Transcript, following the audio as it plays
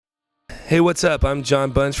Hey, what's up? I'm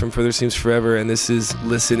John Bunch from Further Seems Forever, and this is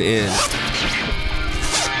Listen In. Take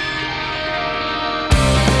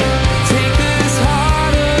this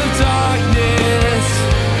heart of darkness,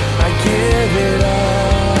 I give it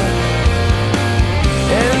up,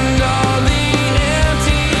 and all the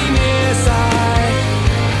emptiness,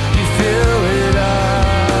 you fill it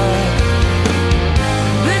up.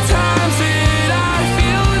 The times that I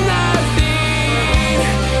feel nothing,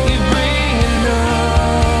 you bring enough,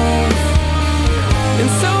 and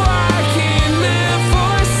so I can live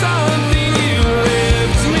for something. You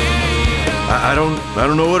lift me up. I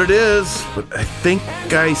don't know what it is, but I think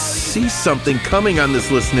I see something coming on this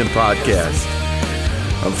Listen In podcast.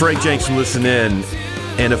 I'm Frank Jenks from Listen In,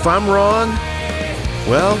 and if I'm wrong,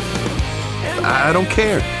 well, I don't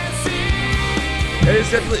care.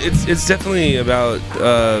 It's definitely about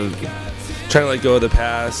trying to let go of the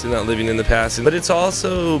past and not living in the past, but it's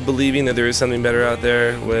also believing that there is something better out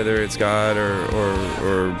there, whether it's God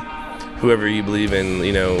or whoever you believe in,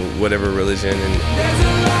 you know, whatever religion. And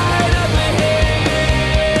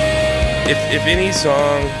if any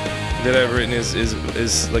song that I've written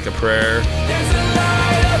is like a prayer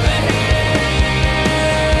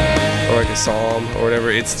or like a psalm or whatever,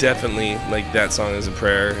 it's definitely like that song is a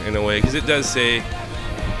prayer in a way, because it does say,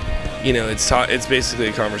 you know, it's basically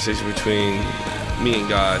a conversation between me and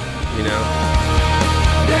God, you know.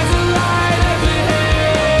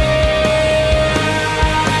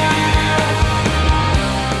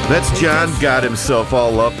 That's John got himself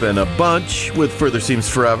all up in a bunch with Further Seems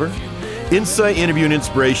Forever. Insight, interview, and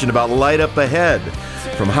inspiration about Light Up Ahead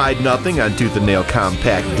from Hide Nothing on Tooth and Nail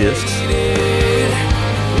compact discs.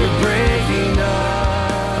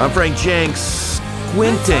 I'm Frank Jenks,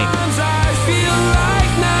 squinting.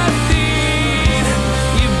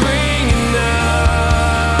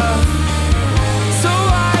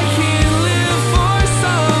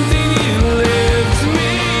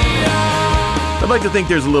 I'd like to think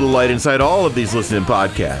there's a little light inside all of these Listen In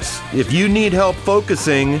podcasts. If you need help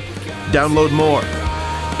focusing, download more.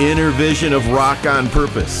 Inner Vision of Rock on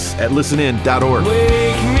Purpose at listenin.org.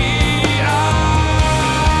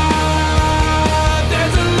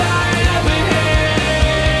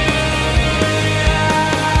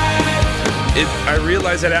 I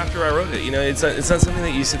realized that after I wrote it, you know, it's not something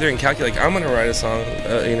that you sit there and calculate. Like, I'm going to write a song,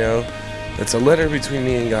 you know, that's a letter between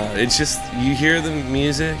me and God. It's just, you hear the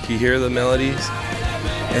music, you hear the melodies,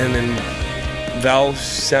 and then vowel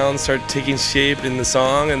sounds start taking shape in the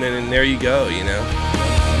song, and then there you go, you know.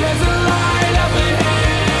 There's a light up ahead.